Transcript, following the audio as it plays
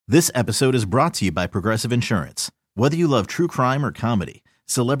This episode is brought to you by Progressive Insurance. Whether you love true crime or comedy,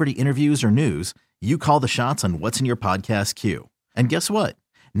 celebrity interviews or news, you call the shots on what's in your podcast queue. And guess what?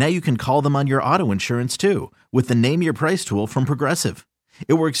 Now you can call them on your auto insurance too with the Name Your Price tool from Progressive.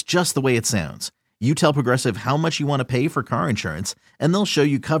 It works just the way it sounds. You tell Progressive how much you want to pay for car insurance, and they'll show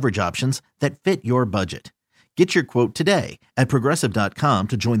you coverage options that fit your budget. Get your quote today at Progressive.com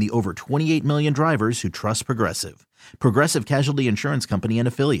to join the over 28 million drivers who trust Progressive. Progressive Casualty Insurance Company and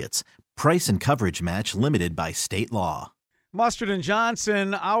Affiliates. Price and coverage match limited by state law. Mustard and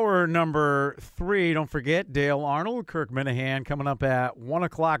Johnson, hour number 3. Don't forget, Dale Arnold, Kirk Minahan coming up at 1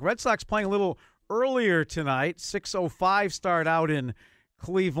 o'clock. Red Sox playing a little earlier tonight. 6:05 start out in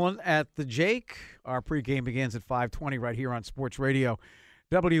Cleveland at the Jake. Our pregame begins at 5:20 right here on Sports Radio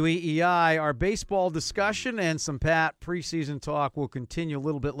WEEI. Our baseball discussion and some Pat preseason talk will continue a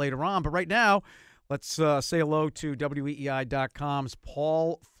little bit later on. But right now, let's say hello to WEEI.com's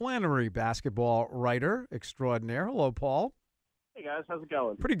Paul Flannery, basketball writer extraordinaire. Hello, Paul. Hey, guys. How's it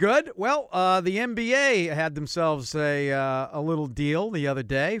going? Pretty good. Well, the NBA had themselves a little deal the other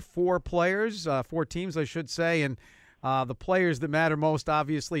day. 4 players, 4 teams, I should say, and the players that matter most,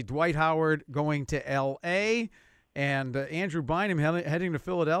 obviously, Dwight Howard going to L.A., and Andrew Bynum heading to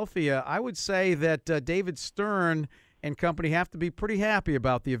Philadelphia. I would say that David Stern and company have to be pretty happy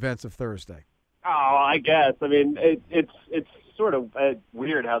about the events of Thursday. Oh, I guess. I mean, it's sort of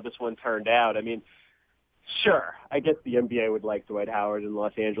weird how this one turned out. I mean, sure, I guess the NBA would like Dwight Howard in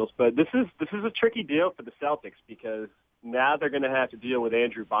Los Angeles, but this is a tricky deal for the Celtics because now they're going to have to deal with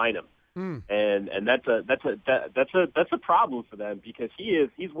Andrew Bynum. And that's a problem for them because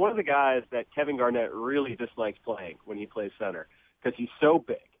he's one of the guys that Kevin Garnett really dislikes playing when he plays center because he's so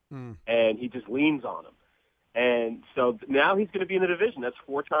big and he just leans on him. And so now he's going to be in the division. That's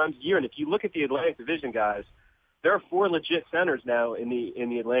 4 times a year. And if you look at the Atlantic Division, guys, there are 4 legit centers now in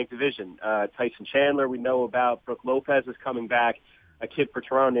the Atlantic Division. Tyson Chandler, we know about. Brook Lopez is coming back. A kid for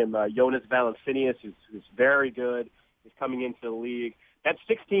Toronto named Jonas Valanciunas, who's very good, is coming into the league. That's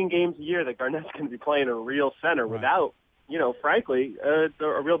 16 games a year that Garnett's going to be playing a real center without, frankly, a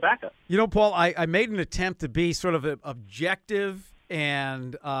real backup. Paul, I made an attempt to be sort of objective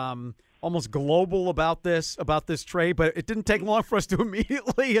and almost global about this trade, but it didn't take long for us to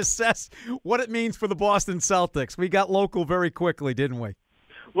immediately assess what it means for the Boston Celtics. We got local very quickly, didn't we?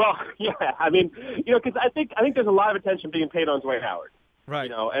 Well, yeah. I mean, because I think there's a lot of attention being paid on Dwight Howard. Right.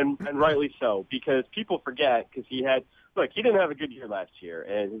 And rightly so, because people forget because he didn't have a good year last year,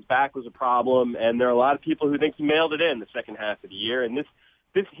 and his back was a problem, and there are a lot of people who think he mailed it in the second half of the year, and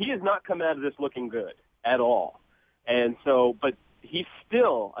he has not come out of this looking good at all. And so, but he's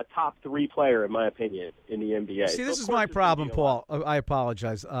still a top 3 player, in my opinion, in the NBA. See, this is my problem, Paul. I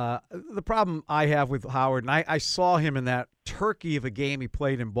apologize. The problem I have with Howard, and I saw him in that turkey of a game he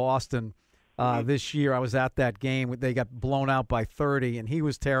played in Boston this year. I was at that game. They got blown out by 30, and he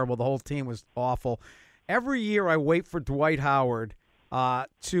was terrible. The whole team was awful. Every year I wait for Dwight Howard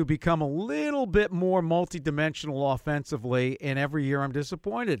to become a little bit more multidimensional offensively, and every year I'm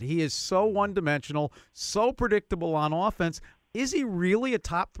disappointed. He is so one-dimensional, so predictable on offense. Is he really a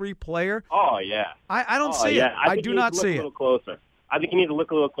top 3 player? Oh, yeah. I don't see it. I do not see it. A little closer. I think you need to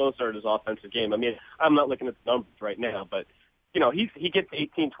look a little closer at his offensive game. I mean, I'm not looking at the numbers right now, but, he gets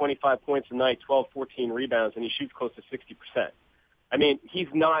 18, 25 points a night, 12, 14 rebounds, and he shoots close to 60%. I mean, he's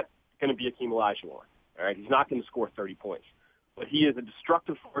not going to be Hakeem Olajuwon. All right, he's not going to score 30 points, but he is a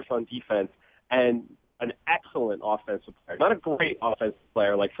destructive force on defense and an excellent offensive player. Not a great offensive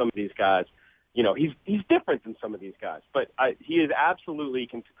player like some of these guys. He's different than some of these guys, but he is absolutely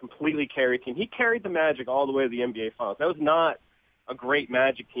can completely carry a team. He carried the Magic all the way to the NBA Finals. That was not a great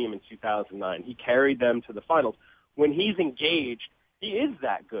Magic team in 2009. He carried them to the finals. When he's engaged, he is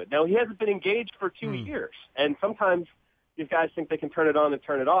that good. Now, he hasn't been engaged for 2 years, and sometimes these guys think they can turn it on and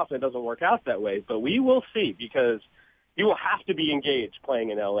turn it off, and it doesn't work out that way. But we will see because he will have to be engaged playing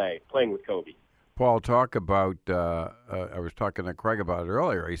in L.A., playing with Kobe. Paul, talk about I was talking to Craig about it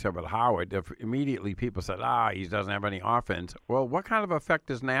earlier. He said about Howard, if immediately people said, he doesn't have any offense. Well, what kind of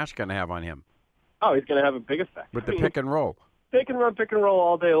effect is Nash going to have on him? Oh, he's going to have a big effect. With the pick and roll. Pick and roll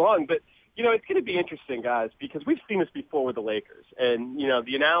all day long. But, it's going to be interesting, guys, because we've seen this before with the Lakers. And,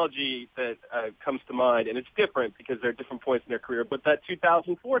 the analogy that comes to mind, and it's different because they're at different points in their career, but that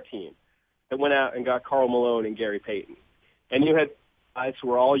 2004 team that went out and got Karl Malone and Gary Payton. And you had guys who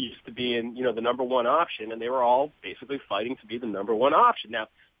were all used to being, the number 1 option, and they were all basically fighting to be the number 1 option. Now,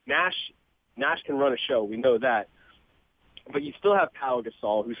 Nash can run a show. We know that. But you still have Pau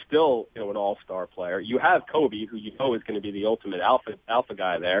Gasol, who's still an all-star player. You have Kobe, who is going to be the ultimate alpha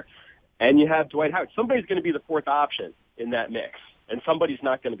guy there. And you have Dwight Howard. Somebody's going to be the 4th option in that mix. and somebody's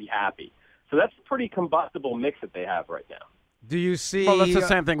not going to be happy. So that's a pretty combustible mix that they have right now. Do you see? Well, that's the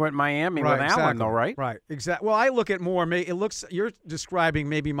same thing with Miami with Allen, though, right? Right, exactly. Well, I look at more. It looks you're describing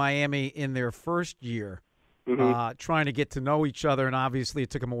maybe Miami in their first year, trying to get to know each other, and obviously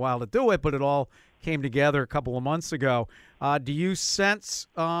it took them a while to do it, but it all came together a couple of months ago. Do you sense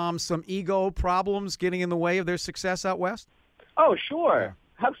some ego problems getting in the way of their success out west? Oh, sure,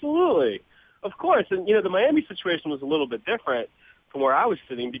 absolutely, of course. And the Miami situation was a little bit different from where I was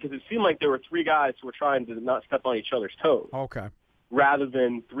sitting because it seemed like there were three guys who were trying to not step on each other's toes. Okay. Rather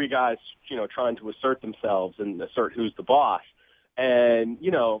than three guys, trying to assert themselves and assert who's the boss. And,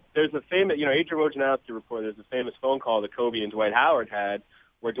 there's a famous, Adrian Wojnarowski reported there's a famous phone call that Kobe and Dwight Howard had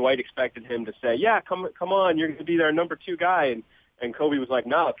where Dwight expected him to say, yeah, come on, you're going to be their number two guy. And Kobe was like,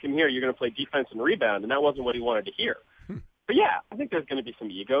 no, come here, you're going to play defense and rebound. And that wasn't what he wanted to hear. But, yeah, I think there's going to be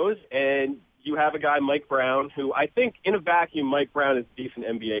some egos. And you have a guy, Mike Brown, who I think in a vacuum, Mike Brown is a decent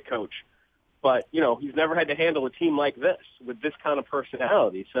NBA coach. But, he's never had to handle a team like this with this kind of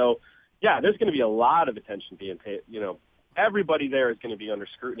personality. So, yeah, there's going to be a lot of attention being paid. Everybody there is going to be under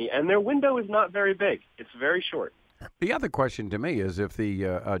scrutiny. And their window is not very big. It's very short. The other question to me is if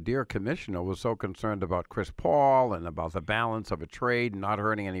the dear commissioner was so concerned about Chris Paul and about the balance of a trade and not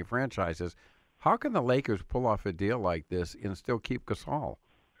hurting any franchises, how can the Lakers pull off a deal like this and still keep Gasol?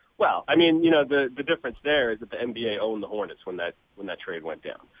 Well, I mean, the difference there is that the NBA owned the Hornets when that trade went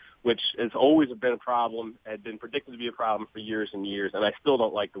down, which has always been a problem, had been predicted to be a problem for years and years, and I still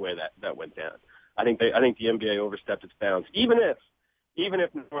don't like the way that went down. I think the NBA overstepped its bounds. Even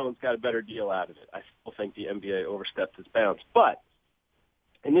if New Orleans got a better deal out of it, I still think the NBA overstepped its bounds. But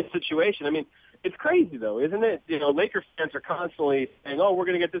in this situation, I mean, it's crazy though, isn't it? Lakers fans are constantly saying, "Oh, we're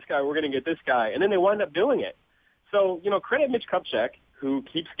going to get this guy, we're going to get this guy," and then they wind up doing it. So, credit Mitch Kupchak, who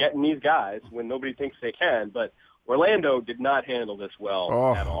keeps getting these guys when nobody thinks they can, but Orlando did not handle this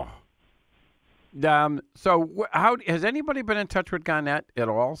well at all. So how has anybody been in touch with Garnett at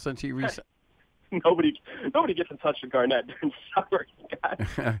all since he Nobody gets in touch with Garnett during summer.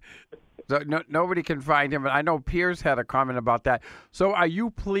 So nobody can find him. I know Piers had a comment about that. So are you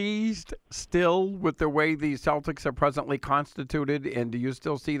pleased still with the way the Celtics are presently constituted, and do you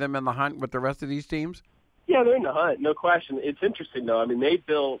still see them in the hunt with the rest of these teams? Yeah, they're in the hunt, no question. It's interesting, though. I mean,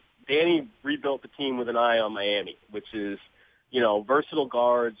 Danny rebuilt the team with an eye on Miami, which is, versatile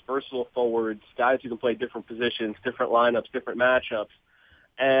guards, versatile forwards, guys who can play different positions, different lineups, different matchups.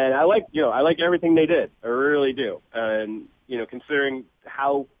 And I like everything they did. I really do. And, considering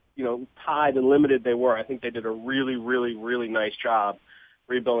how, tied and limited they were, I think they did a really, really, really nice job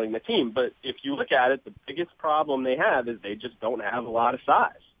rebuilding the team. But if you look at it, the biggest problem they have is they just don't have a lot of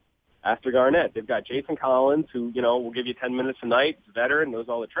size. After Garnett, they've got Jason Collins, who, will give you 10 minutes a night, is a veteran, knows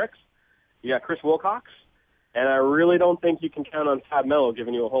all the tricks. You got Chris Wilcox, and I really don't think you can count on Fab Melo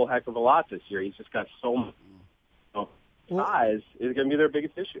giving you a whole heck of a lot this year. He's just got so much size is going to be their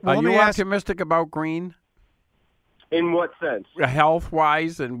biggest issue. Are you optimistic about Green? In what sense?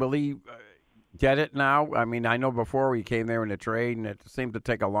 Health-wise, and will he get it now? I mean, I know before he came there in a trade, and it seemed to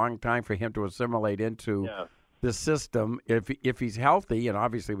take a long time for him to assimilate into the system. If he's healthy, and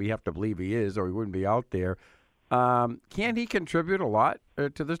obviously we have to believe he is, or he wouldn't be out there, can he contribute a lot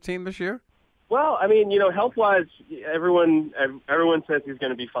to this team this year? Well, I mean, health-wise, everyone says he's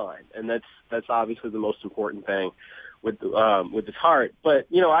going to be fine, and that's obviously the most important thing with his heart. But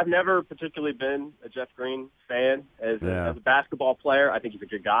I've never particularly been a Jeff Green fan as a basketball player. I think he's a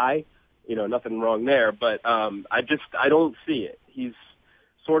good guy. Nothing wrong there. But I don't see it. He's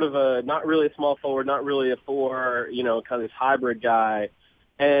sort of not really a small forward, not really a four. Kind of this hybrid guy.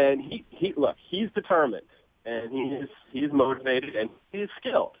 And he's determined, and he's motivated, and he's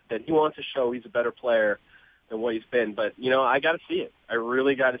skilled. That he wants to show he's a better player than what he's been. But I got to see it. I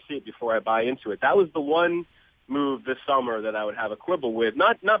really got to see it before I buy into it. That was the one move this summer that I would have a quibble with.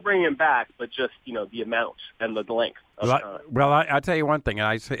 Not bringing him back, but just, the amount and the length of time. Well, I'll tell you one thing,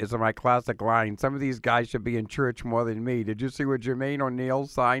 and it's my classic line. Some of these guys should be in church more than me. Did you see what Jermaine O'Neal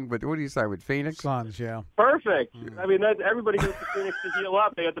signed with, what did he sign with, Phoenix? Suns, yeah. Perfect. I mean, everybody goes to Phoenix to heal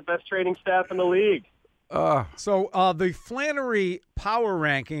up. They got the best training staff in the league. So the Flannery power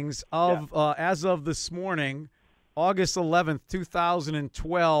rankings of as of this morning, August 11th,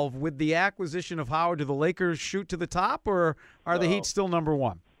 2012, with the acquisition of Howard, do the Lakers shoot to the top, or are the Heat still number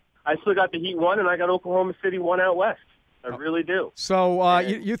one? I still got the Heat one, and I got Oklahoma City one out west. I really do. So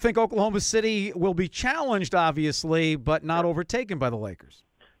you think Oklahoma City will be challenged, obviously, but not overtaken by the Lakers?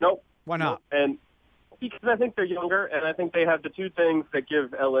 Nope. Why not? Nope. And because I think they're younger, and I think they have the two things that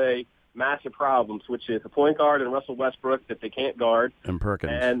give L.A. massive problems, which is a point guard and Russell Westbrook that they can't guard. And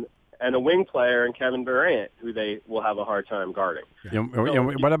Perkins. and a wing player in Kevin Durant, who they will have a hard time guarding. Yeah.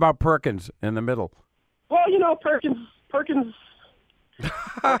 What about Perkins in the middle? Well, Perkins is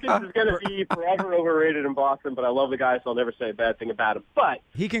going to be forever overrated in Boston, but I love the guy, so I'll never say a bad thing about him. But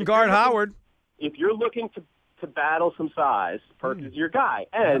he can guard Howard. If you're looking to battle some size, Perkins is your guy.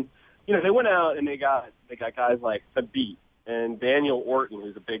 And they went out and they got guys like Thabit and Daniel Orton,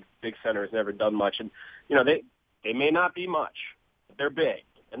 who's a big center, has never done much. And they may not be much, but they're big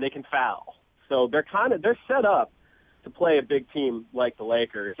and they can foul. So they're set up to play a big team like the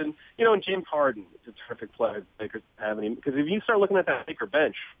Lakers. And and James Harden is a terrific player the Lakers have any, because if you start looking at that Laker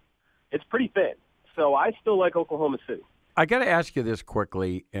bench, it's pretty thin. So I still like Oklahoma City. I got to ask you this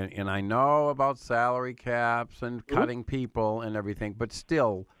quickly, and I know about salary caps and cutting people and everything, but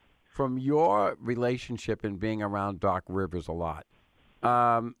still, from your relationship and being around Doc Rivers a lot,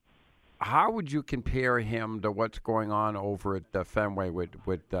 how would you compare him to what's going on over at Fenway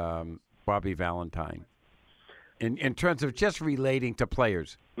with Bobby Valentine in terms of just relating to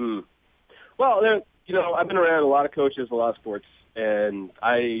players? Well, I've been around a lot of coaches, a lot of sports, and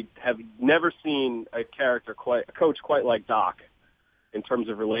I have never seen a coach quite like Doc in terms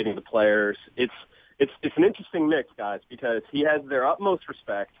of relating to players. It's an interesting mix, guys, because he has their utmost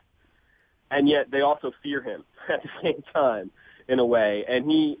respect, and yet they also fear him at the same time in a way. And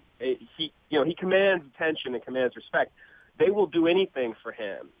he commands attention and commands respect. They will do anything for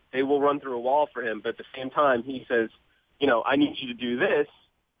him. They will run through a wall for him, but at the same time, he says, I need you to do this.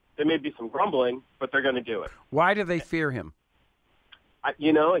 There may be some grumbling, but they're going to do it. Why do they fear him?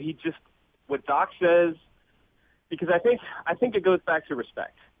 What Doc says, because I think it goes back to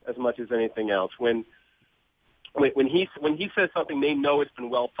respect as much as anything else. When he says something, they know it's been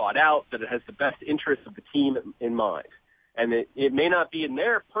well thought out, that it has the best interest of the team in mind. And it may not be in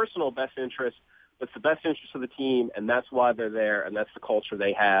their personal best interest, but it's the best interest of the team, and that's why they're there, and that's the culture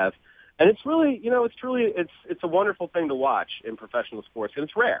they have. And it's really, it's a wonderful thing to watch in professional sports, and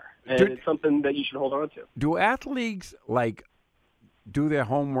it's rare, and it's something that you should hold on to. Do athletes do their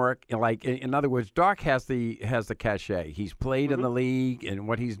homework? In other words, Doc has the cachet. He's played in the league and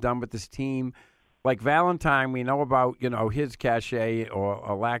what he's done with this team. Like Valentine, we know about his cachet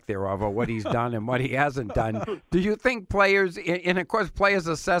or lack thereof, or what he's done and what he hasn't done. Do you think players, and of course players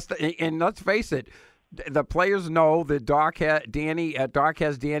assess, and let's face it, the players know that Doc has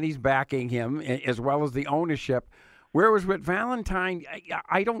Danny's backing him as well as the ownership. Whereas with Valentine,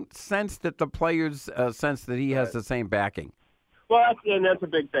 I don't sense that the players sense that he has the same backing. Well, that's a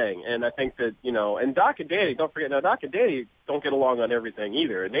big thing, and I think that and Doc and Danny, don't forget, Doc and Danny don't get along on everything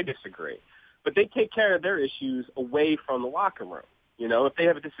either, and they disagree. But they take care of their issues away from the locker room. If they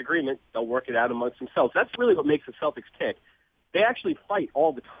have a disagreement, they'll work it out amongst themselves. That's really what makes the Celtics tick. They actually fight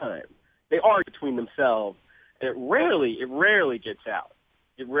all the time. They argue between themselves, and it rarely gets out.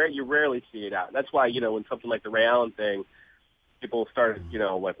 You rarely see it out. That's why, when something like the Ray Allen thing, people started,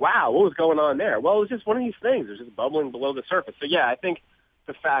 like, wow, what was going on there? Well, it was just one of these things. It was just bubbling below the surface. So, yeah, I think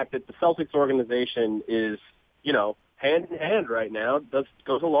the fact that the Celtics organization is, hand in hand right now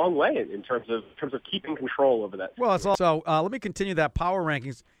goes a long way in terms of keeping control over that. Well, it's also let me continue that power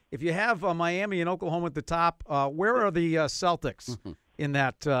rankings. If you have Miami and Oklahoma at the top, where are the Celtics in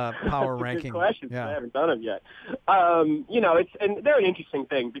that power ranking? Good question. Yeah. I haven't done them yet. And they're an interesting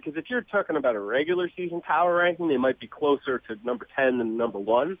thing because if you're talking about a regular season power ranking, they might be closer to number 10 than number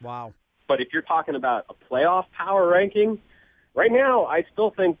 1. Wow. But if you're talking about a playoff power ranking, right now I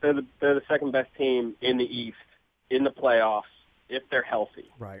still think they're the second best team in the East in the playoffs if they're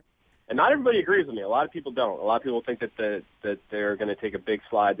healthy. Right. And not everybody agrees with me. A lot of people don't. A lot of people think that they're going to take a big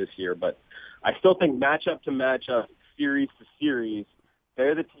slide this year. But I still think matchup to matchup, series to series,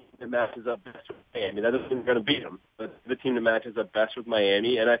 they're the team that matches up best with Miami. That doesn't mean they're going to beat them, but the team that matches up best with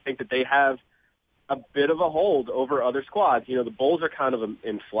Miami. And I think that they have a bit of a hold over other squads. The Bulls are kind of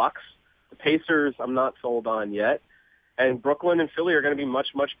in flux. The Pacers I'm not sold on yet. And Brooklyn and Philly are going to be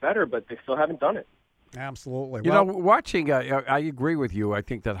much, much better, but they still haven't done it. Absolutely. Watching, I agree with you. I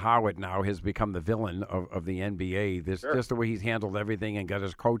think that Howard now has become the villain of the NBA. Just the way he's handled everything and got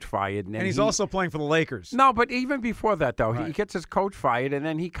his coach fired. And he's also playing for the Lakers. No, but even before that, though, right. He gets his coach fired and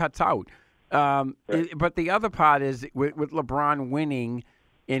then he cuts out. But the other part is with LeBron winning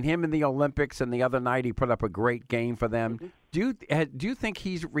and him in the Olympics, and the other night he put up a great game for them. Mm-hmm. Do you think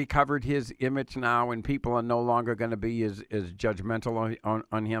he's recovered his image now and people are no longer going to be as judgmental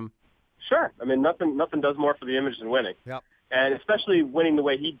on him? Sure. I mean, nothing does more for the image than winning. Yep. And especially winning the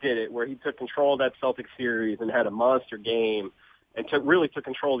way he did it, where he took control of that Celtics series and had a monster game and really took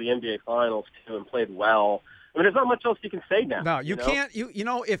control of the NBA Finals, too, and played well. I mean, there's not much else you can say now. No, you can't. You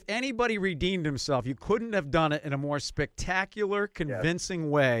know, if anybody redeemed himself, you couldn't have done it in a more spectacular, convincing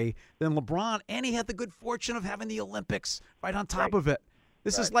way than LeBron, and he had the good fortune of having the Olympics right on top of it.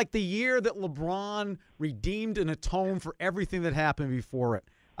 This is like the year that LeBron redeemed and atoned for everything that happened before it.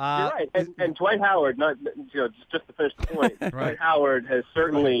 You're right, and Dwight Howard, just to finish the point, Dwight Howard has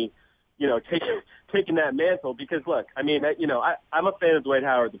certainly, taken that mantle because, look, I mean, I'm a fan of Dwight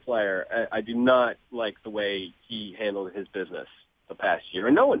Howard, the player. I do not like the way he handled his business the past year,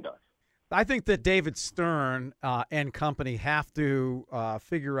 and no one does. I think that David Stern and company have to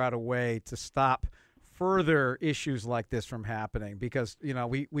figure out a way to stop further issues like this from happening because,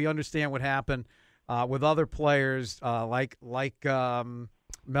 we understand what happened with other players like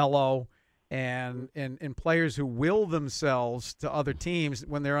Melo and players who will themselves to other teams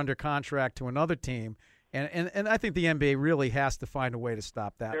when they're under contract to another team. And I think the NBA really has to find a way to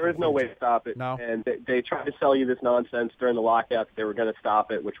stop that. There is no way to stop it. No. And they tried to sell you this nonsense during the lockout that they were going to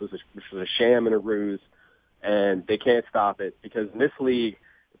stop it, which was a sham and a ruse. And they can't stop it because in this league,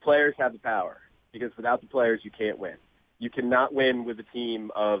 the players have the power. Because without the players, you can't win. You cannot win with a team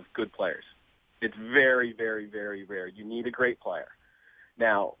of good players. It's very, very, very rare. You need a great player.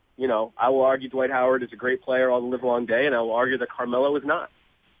 Now, I will argue Dwight Howard is a great player all the live long day, and I will argue that Carmelo is not.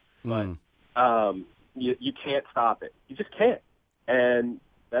 But you can't stop it. You just can't. And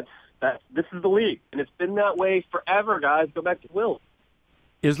this is the league, and it's been that way forever, guys. Go back to Will.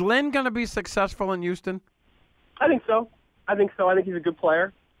 Is Lynn going to be successful in Houston? I think so. I think he's a good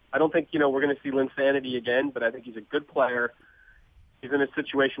player. I don't think, we're going to see Linsanity again, but I think he's a good player. He's in a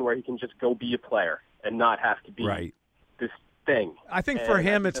situation where he can just go be a player and not have to be this thing. I think for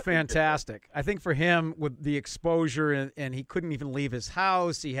him it's fantastic. I think for him with the exposure and he couldn't even leave his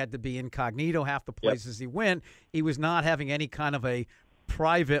house. He had to be incognito half the places he went. He was not having any kind of a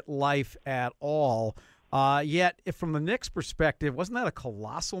private life at all. Yet, if from the Knicks' perspective, wasn't that a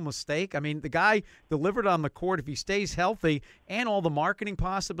colossal mistake? I mean, the guy delivered on the court. If he stays healthy and all the marketing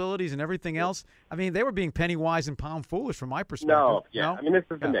possibilities and everything else, I mean, they were being penny wise and pound foolish from my perspective. No? I mean, this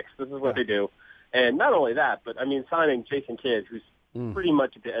is the Knicks. This is what they do. And not only that, but, I mean, signing Jason Kidd, who's pretty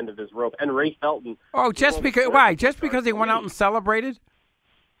much at the end of his rope, and Ray Felton. Oh, just because he went out and celebrated?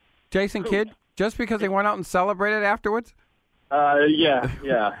 Jason Kidd? Just because he went out and celebrated afterwards? Yeah.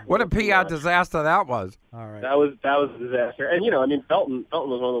 What a PR disaster that was. All right. That was a disaster. And, Felton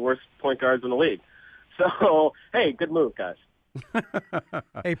was one of the worst point guards in the league. So, hey, good move, guys.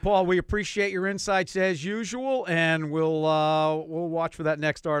 Hey, Paul, we appreciate your insights as usual, and we'll watch for that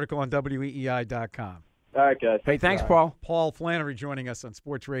next article on WEEI.com. All right, guys. Hey, thanks, Paul. Paul Flannery joining us on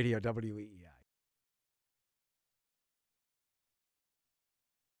Sports Radio WEEI.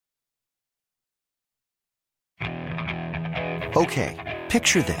 Okay,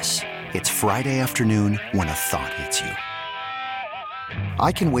 picture this. It's Friday afternoon when a thought hits you.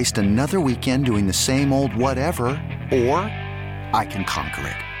 I can waste another weekend doing the same old whatever, or I can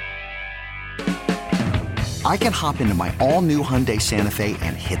conquer it. I can hop into my all-new Hyundai Santa Fe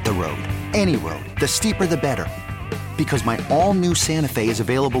and hit the road. Any road. The steeper, the better. Because my all-new Santa Fe is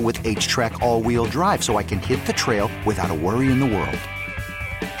available with H-Track all-wheel drive, so I can hit the trail without a worry in the world.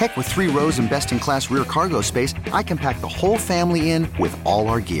 Heck, with 3 rows and best-in-class rear cargo space, I can pack the whole family in with all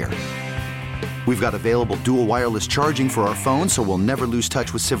our gear. We've got available dual wireless charging for our phones, so we'll never lose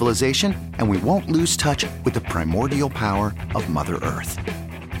touch with civilization, and we won't lose touch with the primordial power of Mother Earth.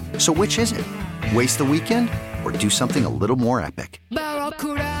 So which is it? Waste the weekend or do something a little more epic?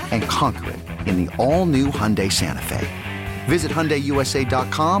 And conquer it in the all-new Hyundai Santa Fe. Visit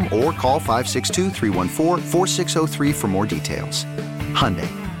HyundaiUSA.com or call 562-314-4603 for more details. Hyundai.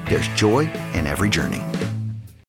 There's joy in every journey.